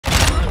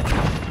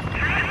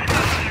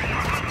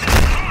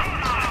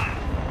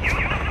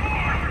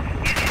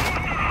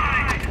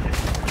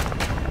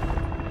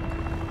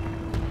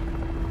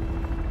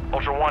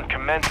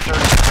Commence search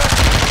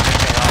investigating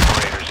missing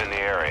operators in the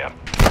area.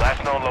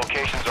 Last known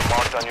locations are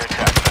marked on your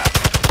attack map.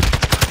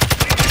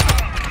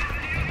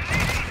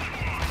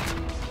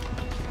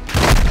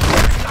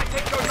 I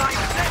take your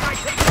life, then I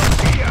take your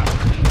fear!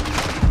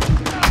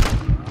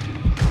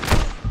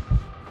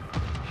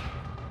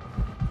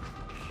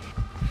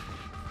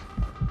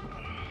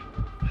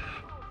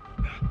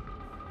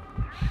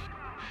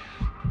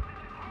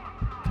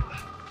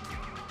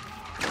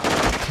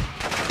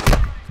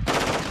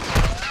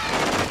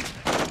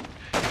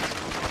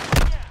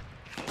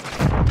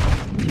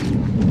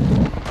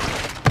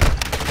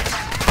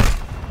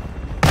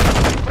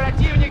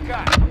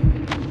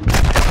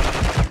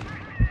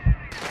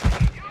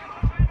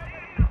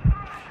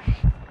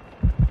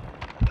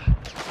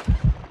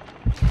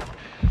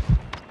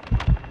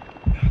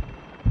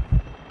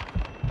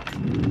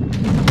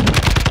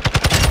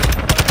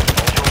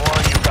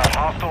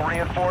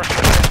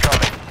 Reinforcements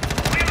incoming.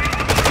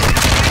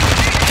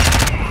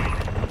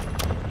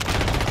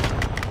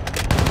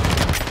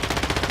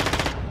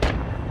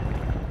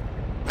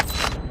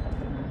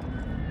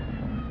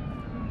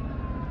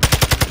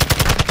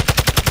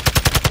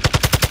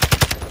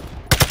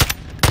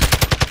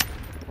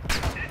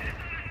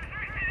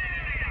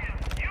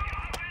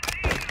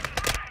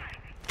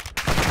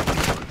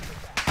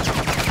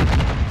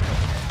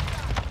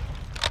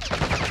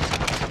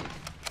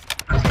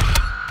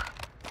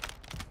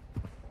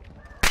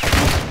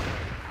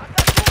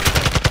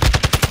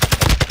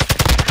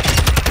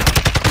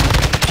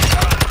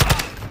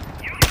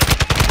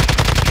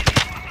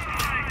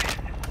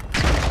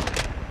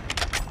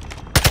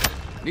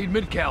 Need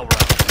mid-cal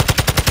rounds.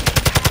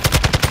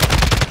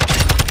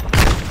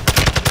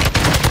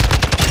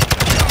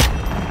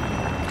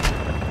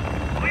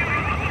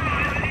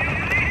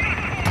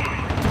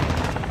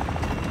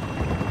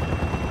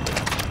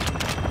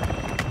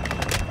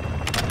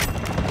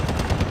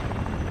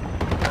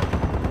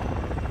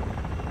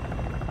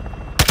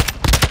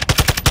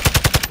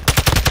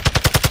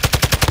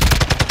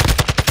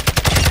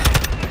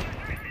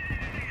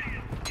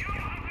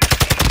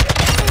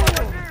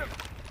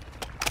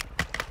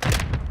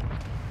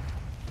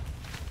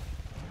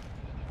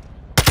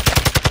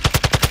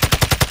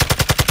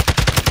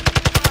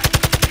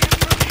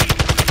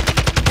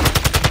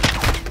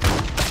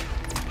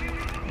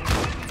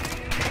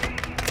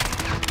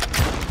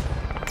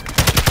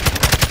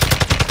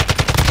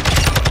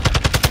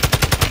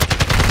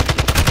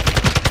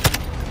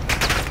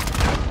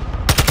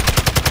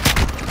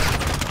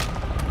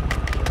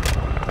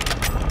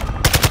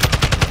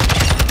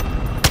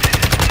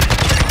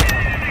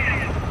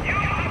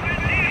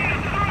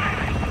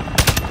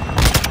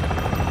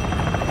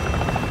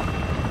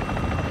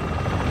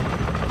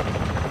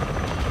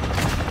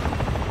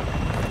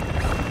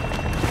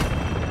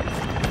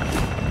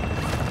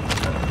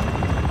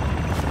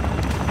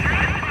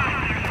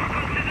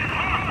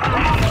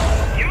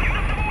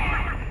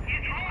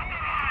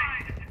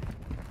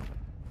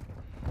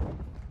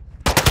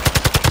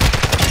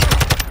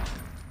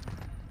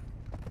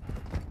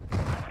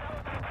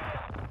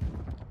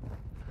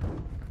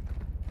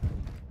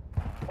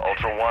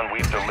 Ultra One,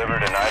 we've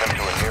delivered an item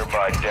to a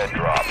nearby dead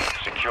drop.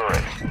 Secure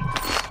it.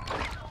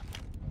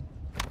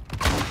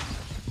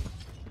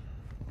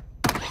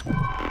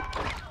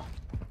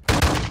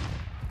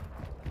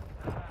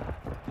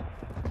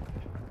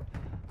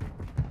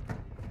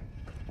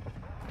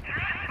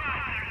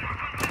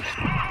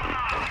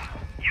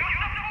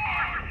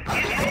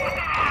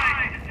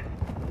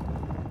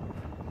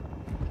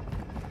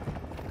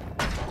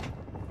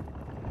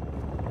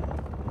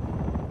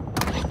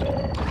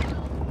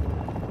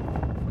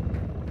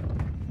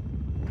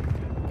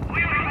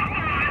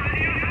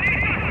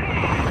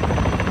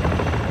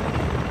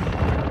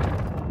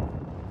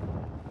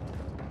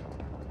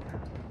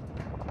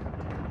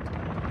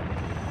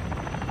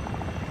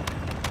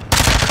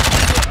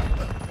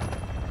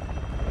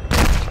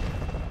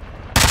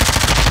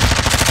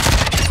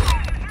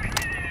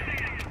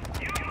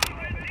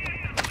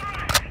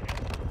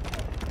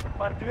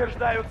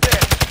 Подтверждаю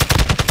цель.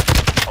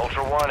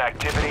 Ultra One,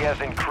 activity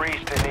has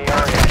increased in the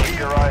area. Keep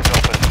your eyes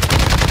open.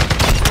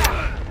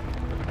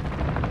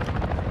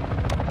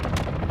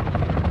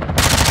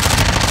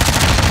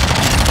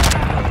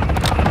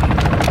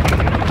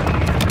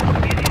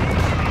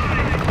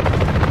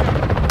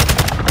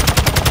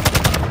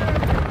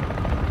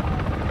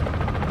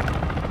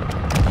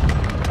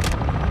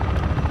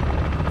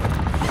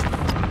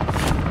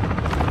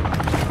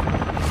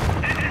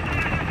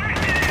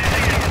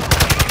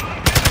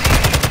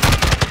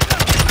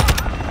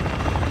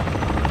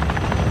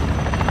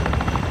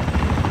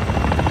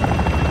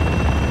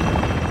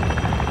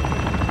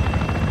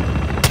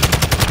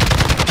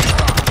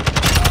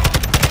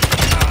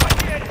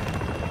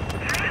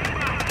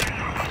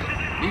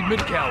 Need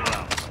mid-cal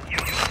rounds.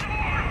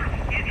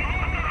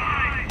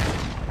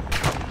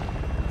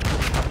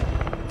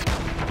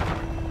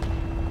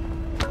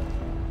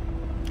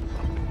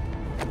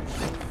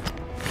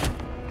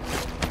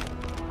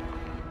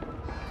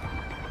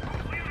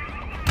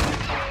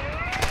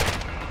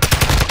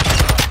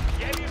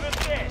 Я вижу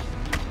цель.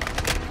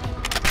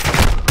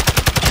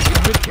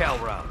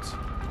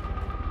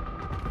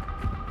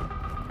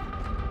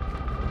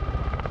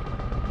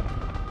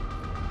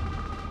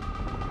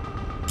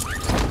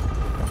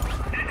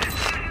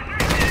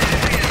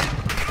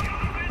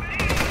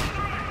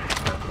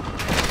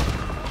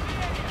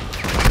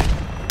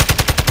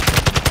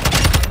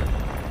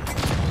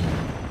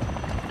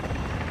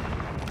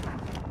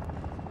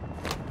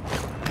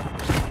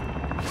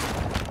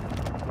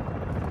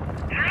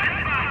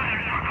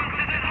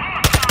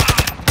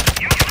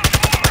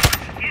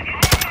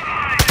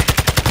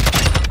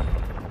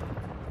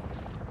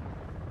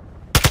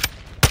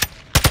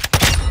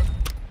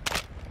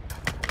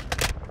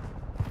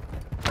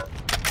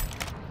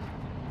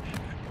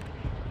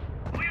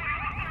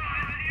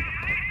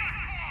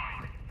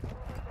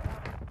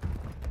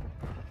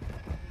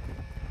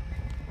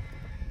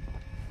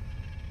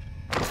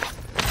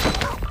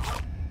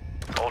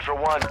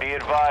 Ultra One, be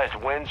advised,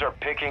 winds are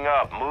picking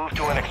up. Move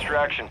to an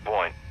extraction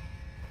point.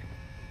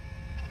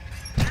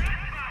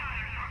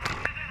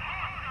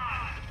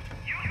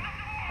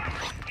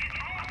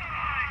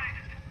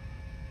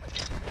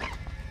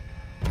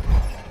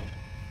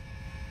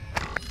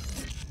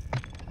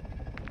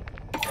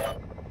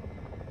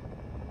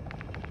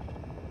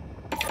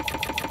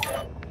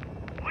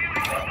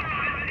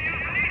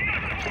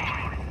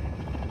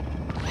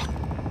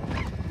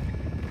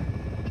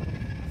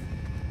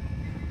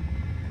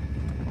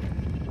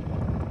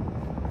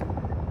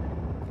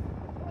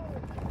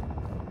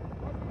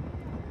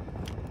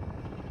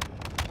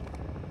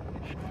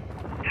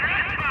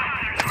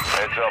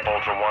 Heads up,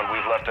 Ultra One.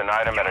 We've left an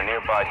item at a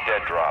nearby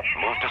dead drop.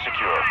 Move to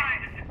secure.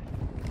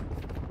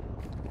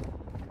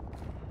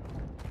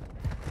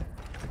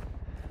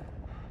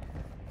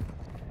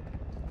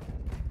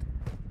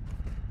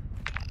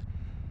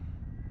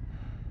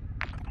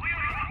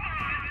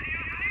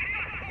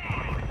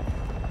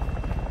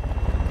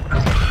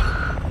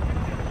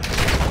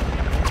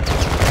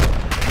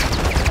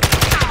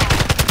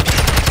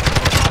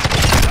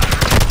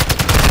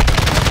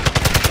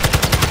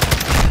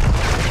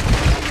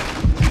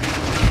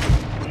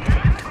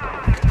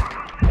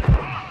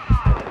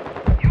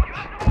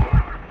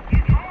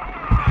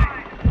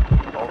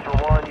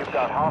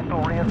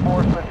 Hostile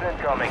reinforcements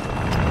incoming.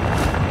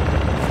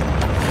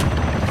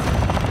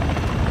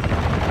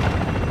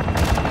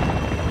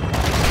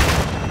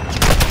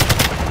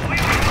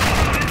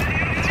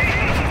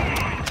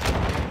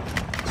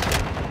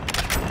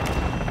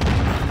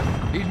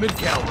 Need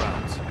mid-cal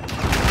rounds.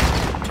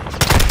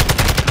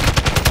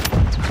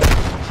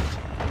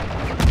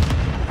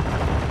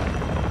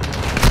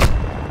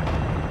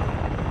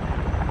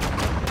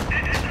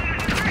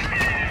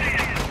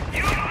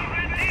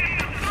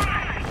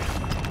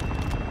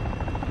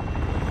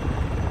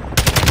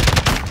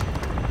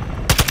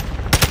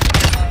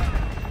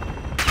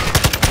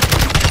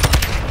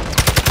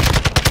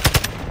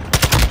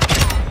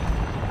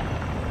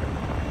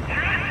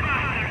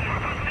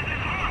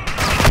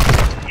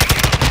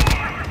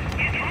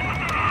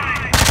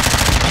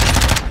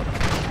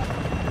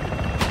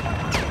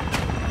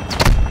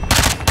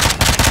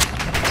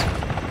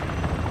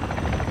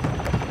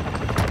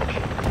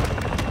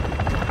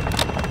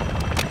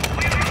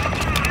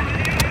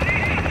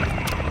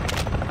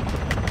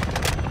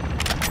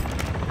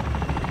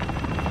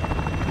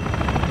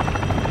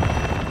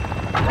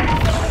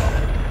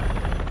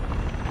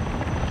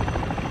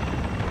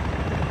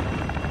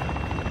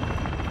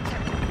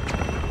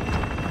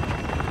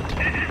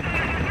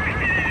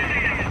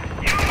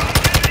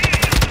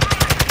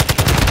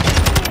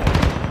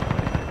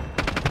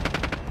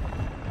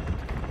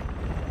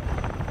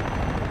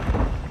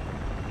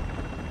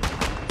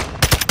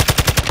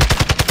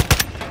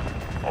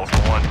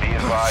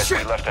 We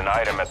left an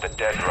item at the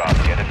dead drop.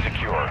 Get it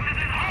secure.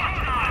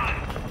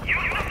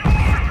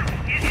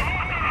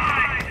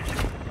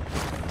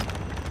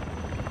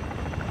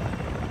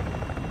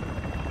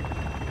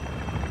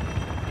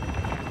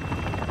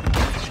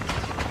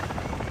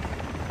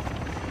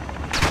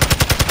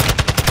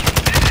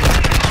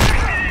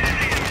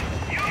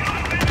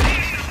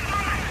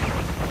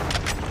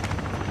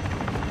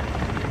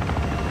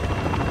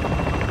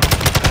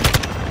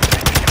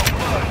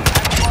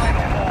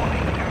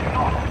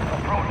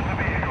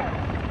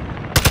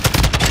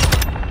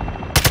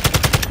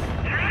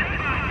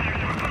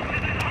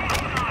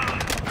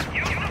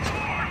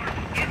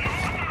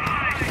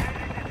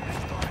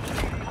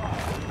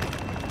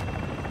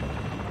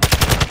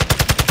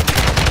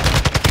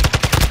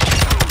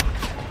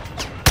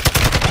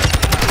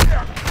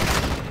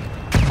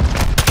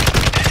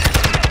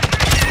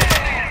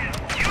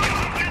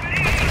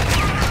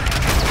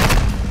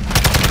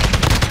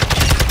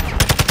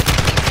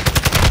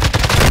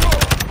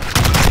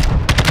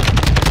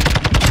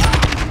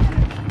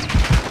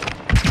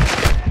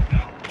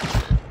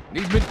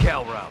 Need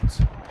mid-cal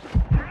rounds.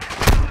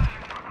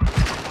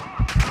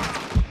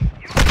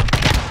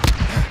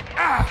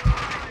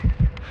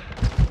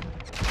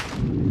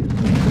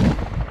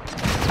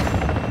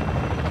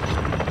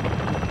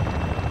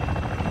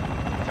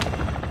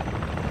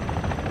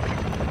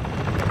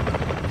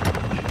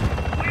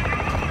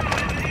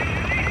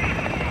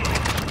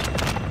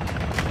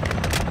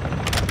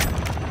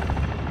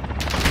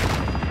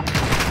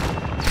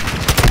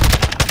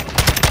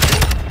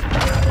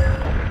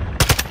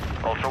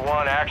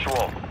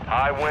 Actual.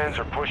 High winds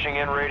are pushing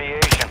in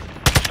radiation.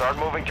 Start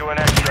moving to an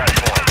extract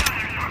point.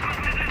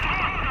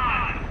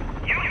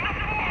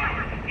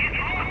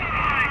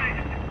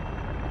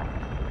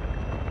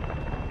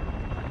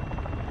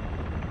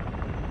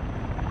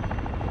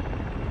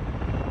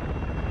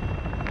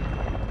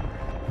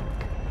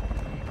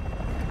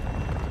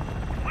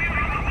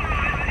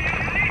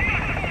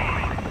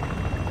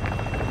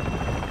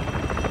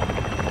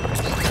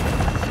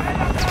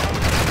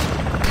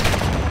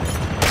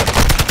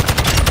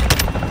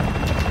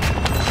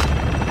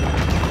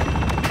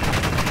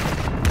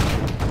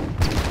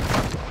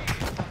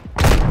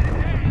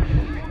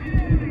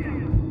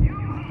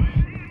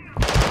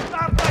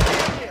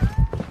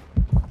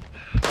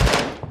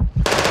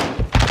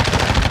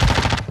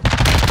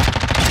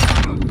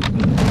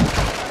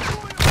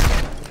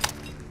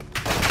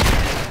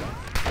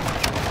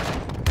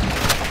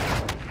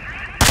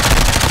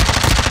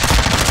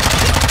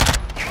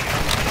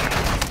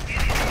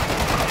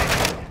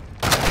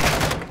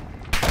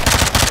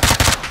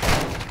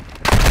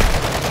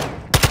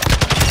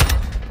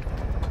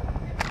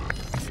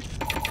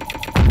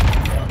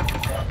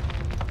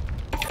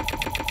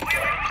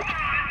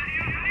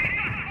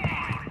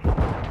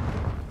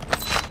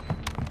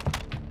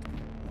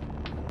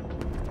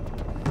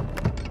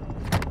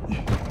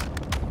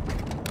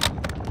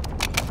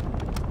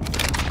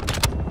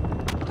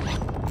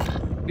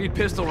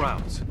 pistol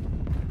rounds.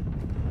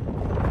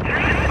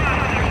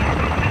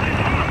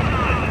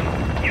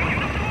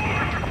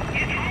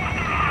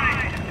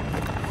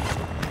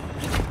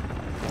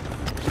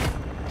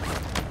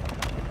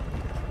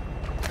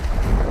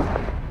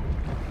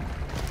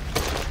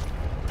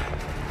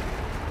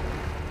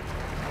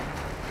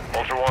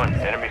 Ultra One,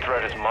 enemy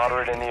threat is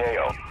moderate in the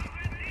AO.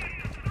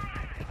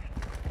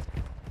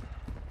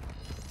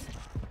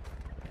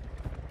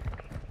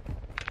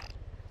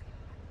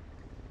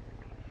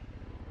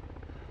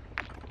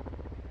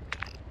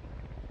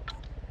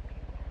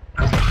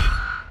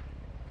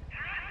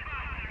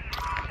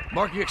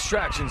 Marking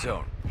extraction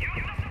zone.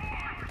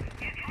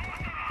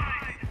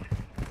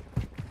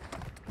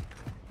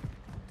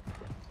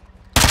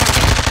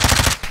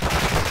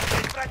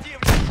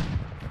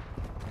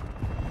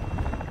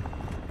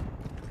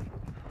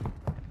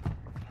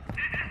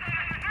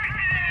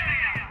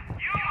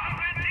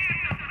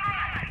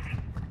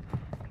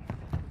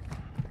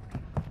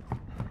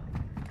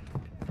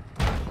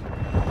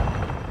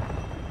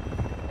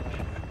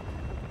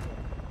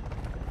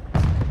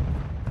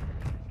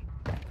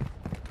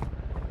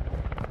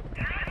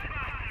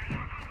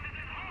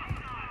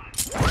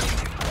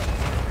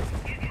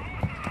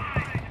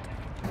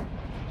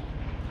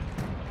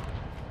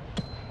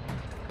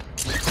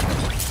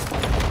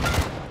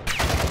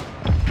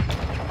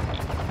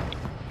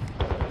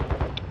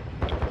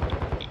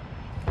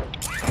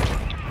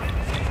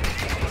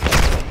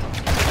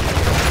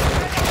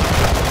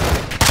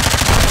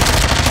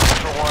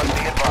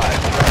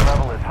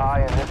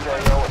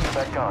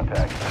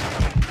 Contact.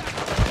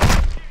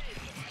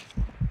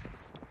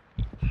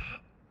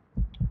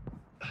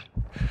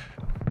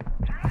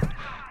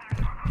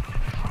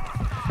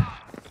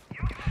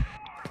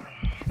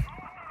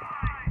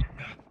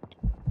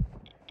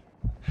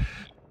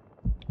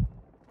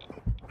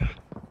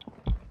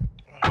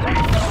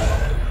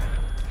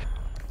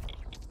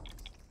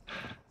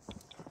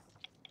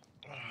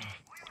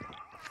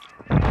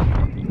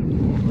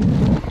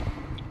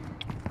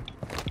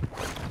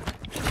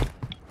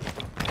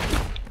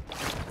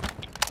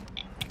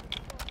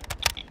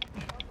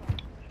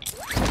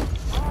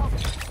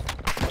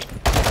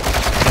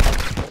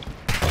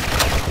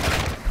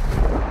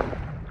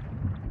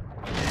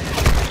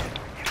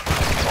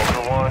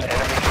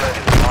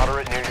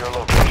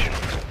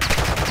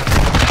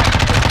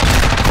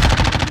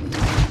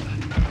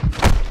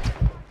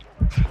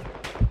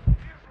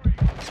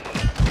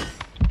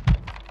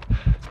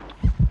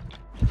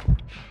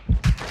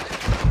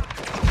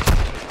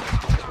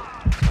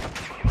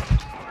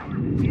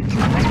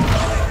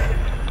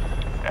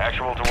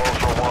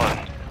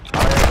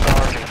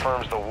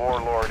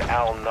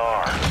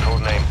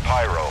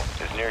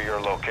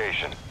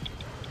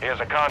 He has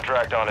a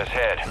contract on his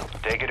head.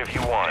 Take it if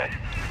you want it.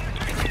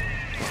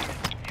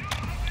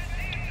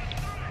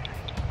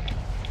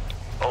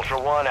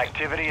 Ultra One,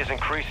 activity is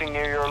increasing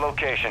near your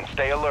location.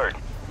 Stay alert.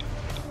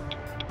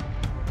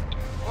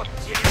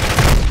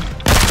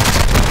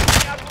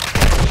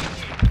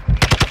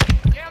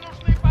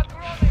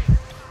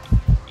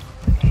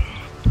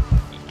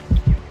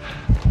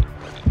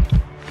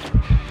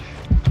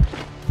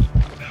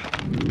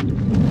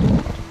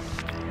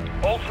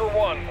 Ultra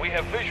One, we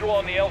have visual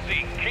on the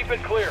LZ. Keep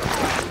it clear.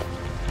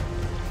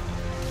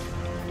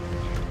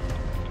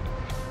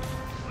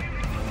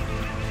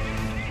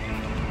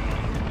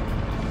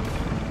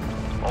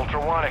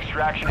 Ultra One,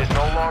 extraction is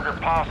no longer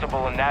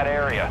possible in that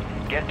area.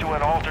 Get to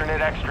an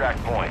alternate extract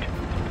point.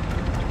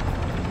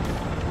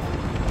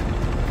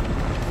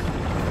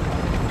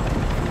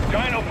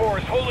 Dino 4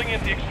 is holding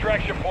at the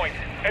extraction point.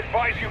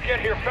 Advise you get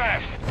here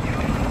fast.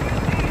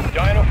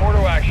 Dino 4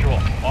 to actual.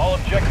 All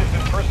objectives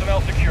and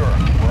personnel secure.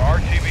 We're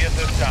RTB at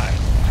this time.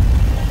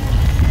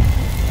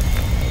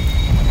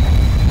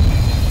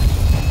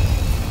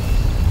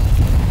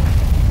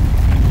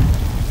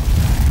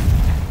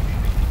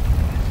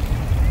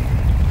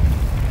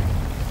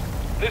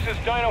 This is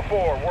Dino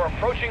 4. We're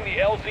approaching the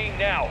LZ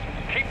now.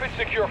 Keep it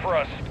secure for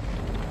us.